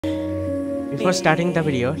Before starting the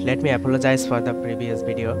video, let me apologize for the previous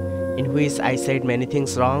video in which I said many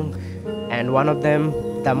things wrong, and one of them,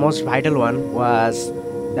 the most vital one, was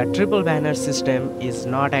the triple banner system is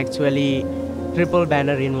not actually triple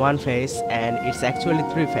banner in one face, and it's actually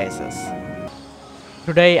three faces.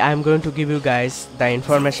 Today I am going to give you guys the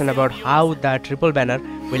information about how the triple banner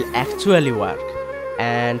will actually work.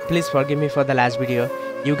 And please forgive me for the last video.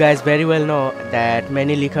 You guys very well know that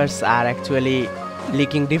many leakers are actually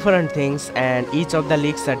leaking different things, and each of the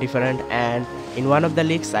leaks are different, and in one of the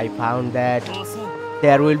leaks I found that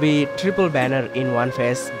there will be triple banner in one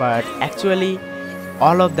face, but actually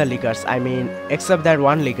all of the leakers, I mean except that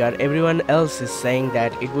one leaker, everyone else is saying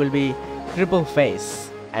that it will be triple face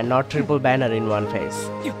and not triple banner in one face.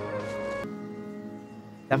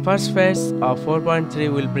 The first phase of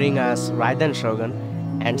 4.3 will bring us Raiden shogun,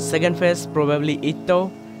 and second phase probably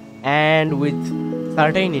Itto, and with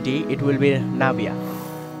certainty it will be Navia,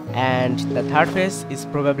 and the third phase is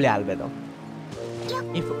probably Albedo.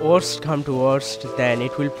 If worst come to worst, then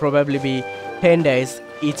it will probably be 10 days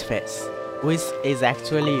each phase, which is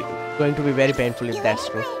actually going to be very painful if that's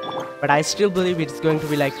true. But I still believe it's going to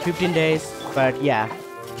be like 15 days, but yeah,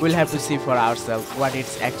 we'll have to see for ourselves what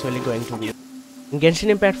it's actually going to be. In Genshin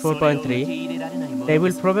Impact 4.3, they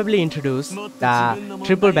will probably introduce the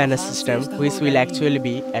triple banner system, which will actually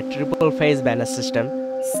be a triple phase banner system,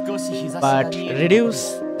 but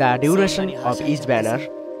reduce the duration of each banner,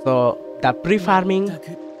 so the pre-farming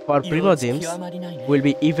for primo gems will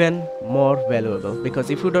be even more valuable, because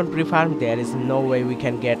if you don't pre-farm, there is no way we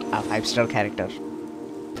can get a 5-star character.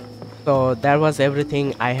 So that was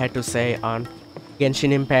everything I had to say on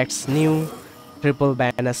Genshin Impact's new triple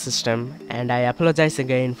banner system, and I apologize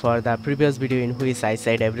again for the previous video in which I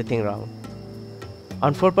said everything wrong.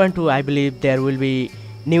 On 4.2, I believe there will be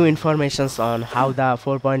new informations on how the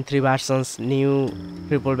 4.3 version's new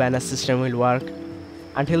triple banner system will work.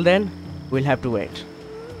 Until then, we'll have to wait.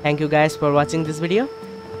 Thank you guys for watching this video.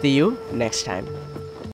 See you next time.